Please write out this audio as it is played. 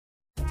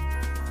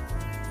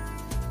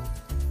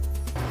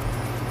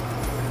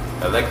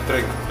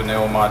electric,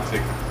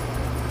 pneumatic,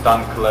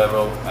 tank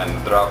level and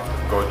draft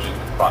gauging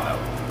panel.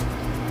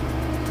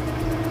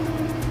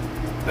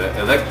 The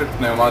electric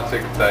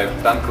pneumatic type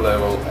tank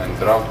level and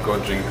draft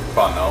gauging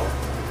panel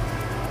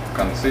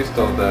consists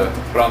of the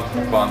front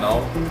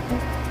panel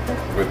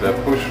with the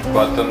push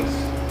buttons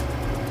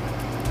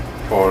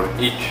for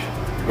each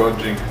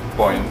gauging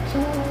point,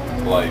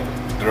 like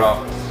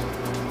drafts,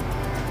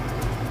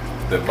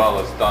 the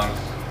ballast tanks,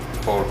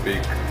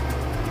 fore-peak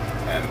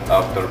and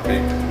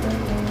after-peak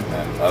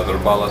and other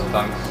ballast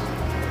tanks,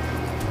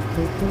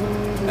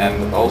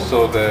 and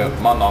also the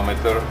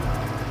manometer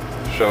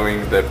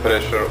showing the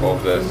pressure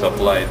of the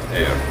supplied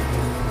air.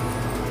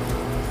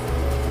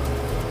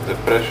 The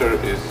pressure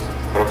is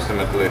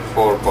approximately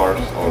 4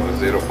 bars or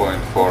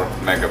 0.4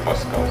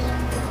 megapascals.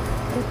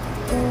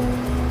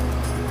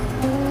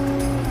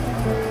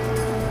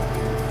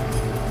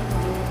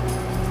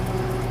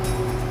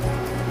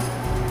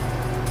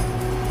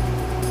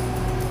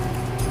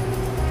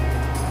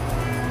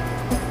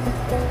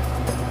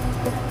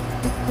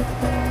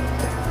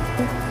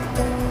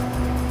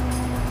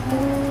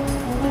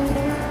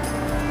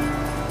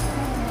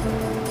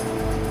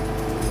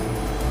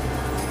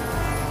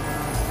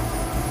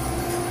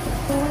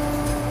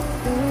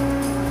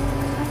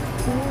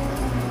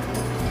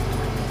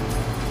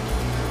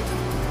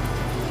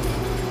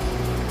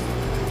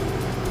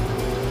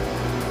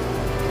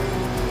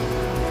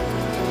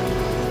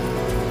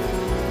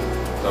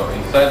 So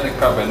inside the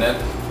cabinet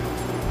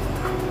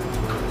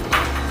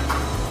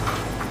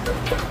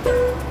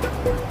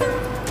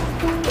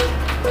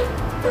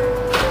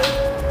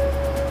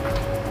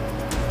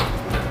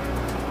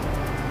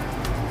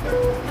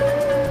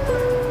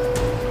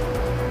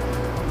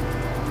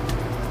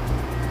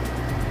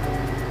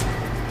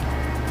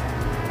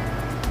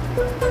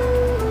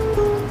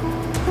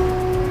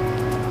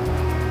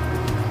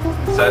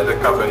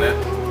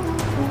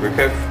we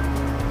have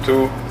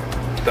two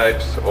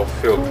types of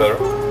filter.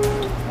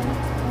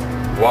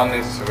 One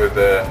is with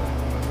a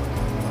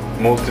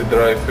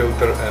multi-dry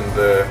filter and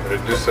the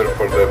reducer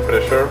for the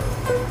pressure,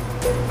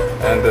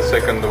 and the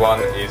second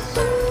one is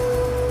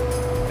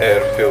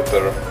air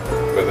filter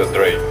with a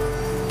drain.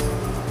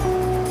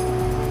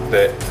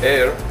 The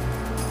air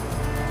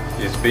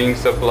is being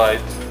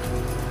supplied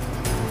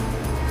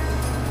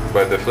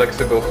by the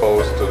flexible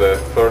hose to the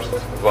first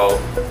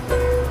valve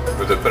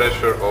with a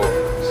pressure of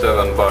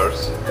 7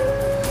 bars,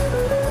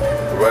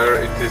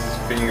 where it is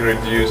being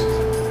reduced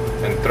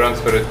and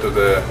transferred to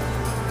the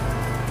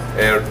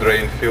air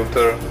drain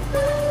filter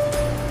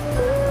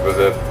with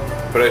a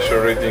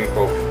pressure reading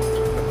of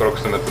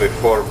approximately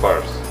 4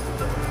 bars.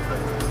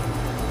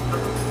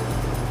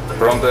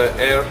 From the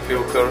air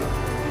filter,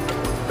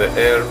 the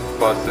air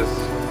passes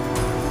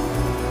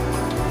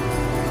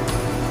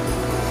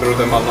through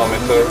the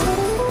manometer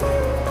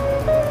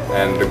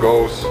and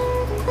goes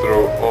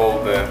through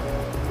all the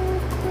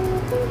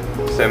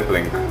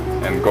sampling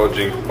and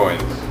gauging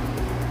points.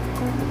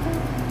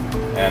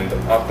 And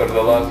after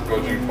the last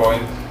gauging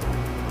point,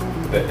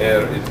 the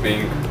air is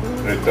being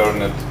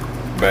returned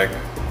back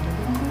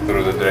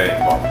through the drain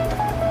valve.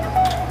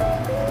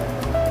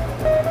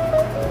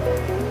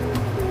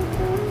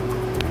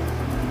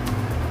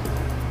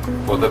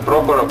 For the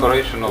proper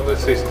operation of the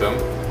system,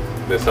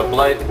 the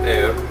supplied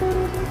air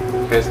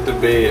has to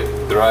be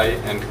dry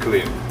and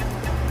clean.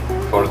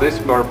 For this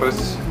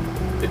purpose,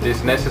 it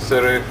is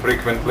necessary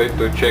frequently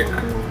to check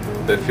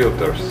the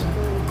filters.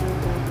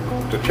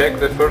 To check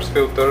the first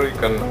filter, you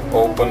can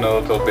open a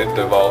little bit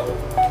the valve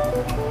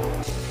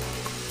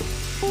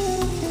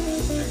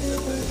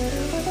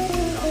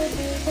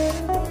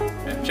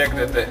and check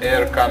that the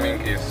air coming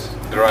is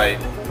dry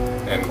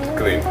and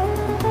clean.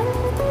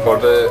 For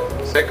the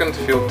second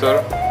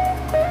filter,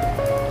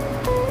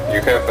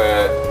 you have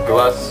a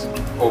glass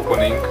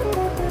opening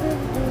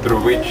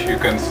through which you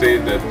can see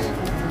that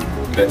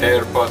the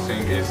air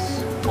passing is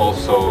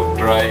also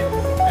dry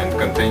and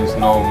contains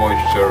no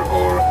moisture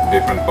or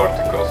different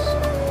particles.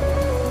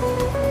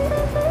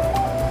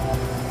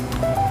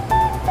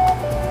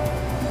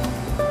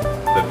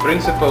 The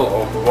principle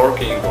of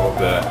working of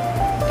the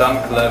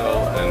tank level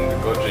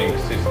and gauging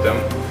system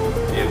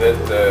is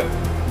that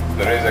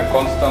there is a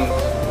constant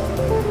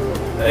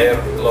air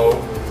flow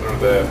through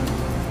the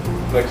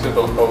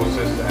flexible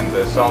hoses and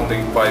the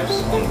sounding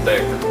pipes on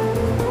deck,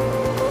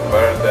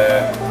 where the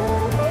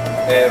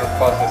air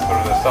passes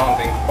through the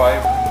sounding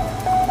pipe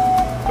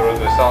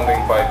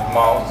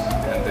mouth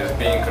and is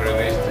being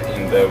released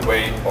in the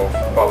way of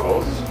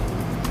bubbles.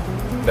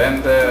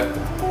 Then the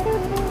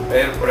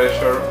air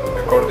pressure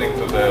according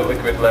to the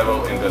liquid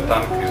level in the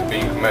tank is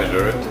being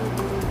measured,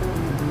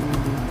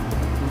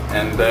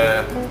 and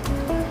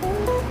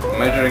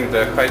measuring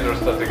the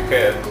hydrostatic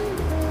head,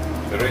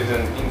 there is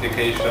an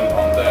indication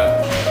on the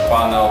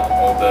panel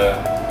of the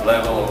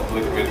level of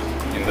liquid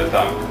in the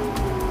tank.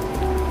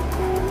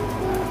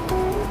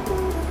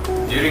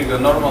 During the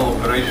normal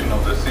operation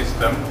of the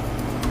system,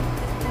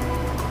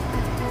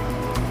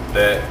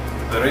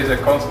 there is a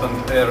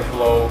constant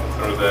airflow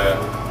through the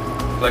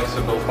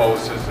flexible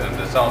hoses and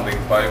the sounding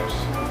pipes,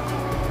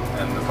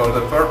 And for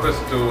the purpose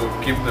to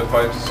keep the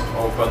pipes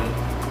open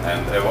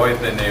and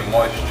avoid any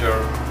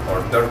moisture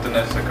or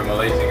dirtiness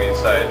accumulating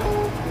inside,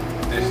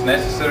 it is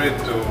necessary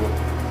to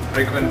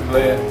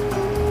frequently,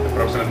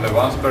 approximately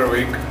once per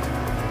week,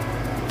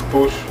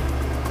 push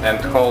and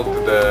hold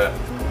the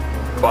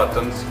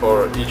buttons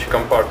for each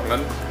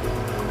compartment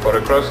for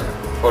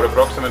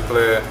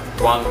approximately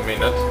 1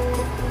 minute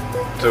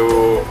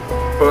to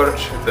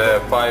purge the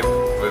pipe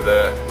with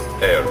the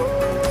air.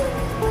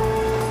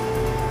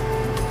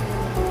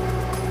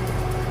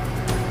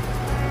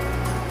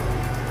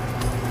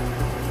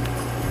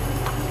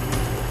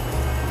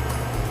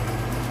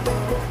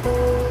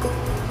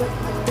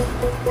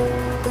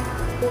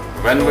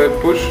 When we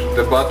push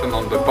the button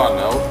on the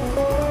panel,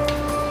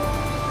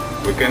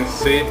 we can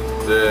see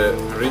the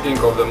reading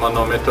of the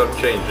manometer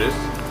changes.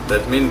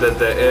 That means that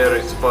the air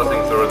is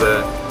passing through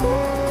the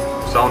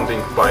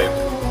sounding pipe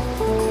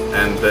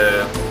and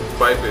the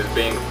pipe is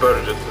being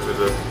purged with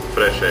the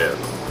fresh air.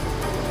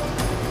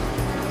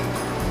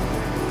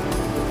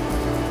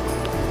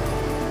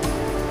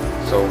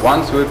 So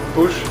once we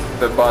push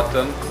the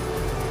button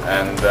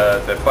and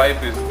the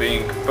pipe is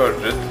being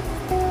purged,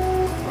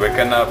 we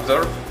can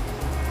observe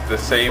the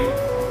same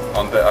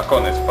on the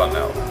Akonis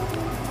panel.